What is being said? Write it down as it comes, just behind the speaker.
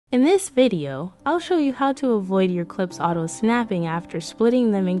In this video, I'll show you how to avoid your clips auto-snapping after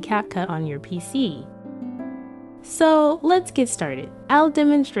splitting them in CapCut on your PC. So let's get started. I'll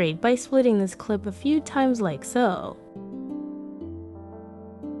demonstrate by splitting this clip a few times like so.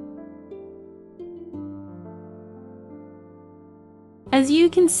 As you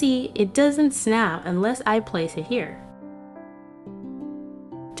can see, it doesn't snap unless I place it here.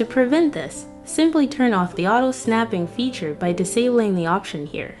 To prevent this, simply turn off the auto-snapping feature by disabling the option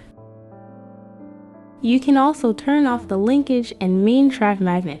here. You can also turn off the linkage and main track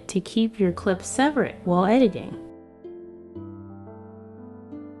magnet to keep your clips separate while editing.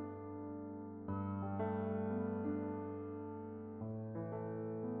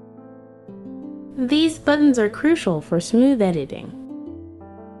 These buttons are crucial for smooth editing.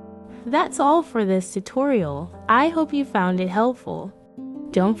 That's all for this tutorial. I hope you found it helpful.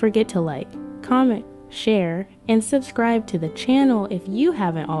 Don't forget to like, comment, share, and subscribe to the channel if you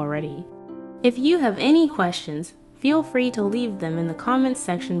haven't already. If you have any questions, feel free to leave them in the comments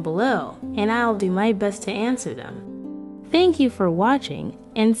section below, and I'll do my best to answer them. Thank you for watching,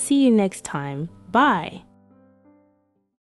 and see you next time. Bye!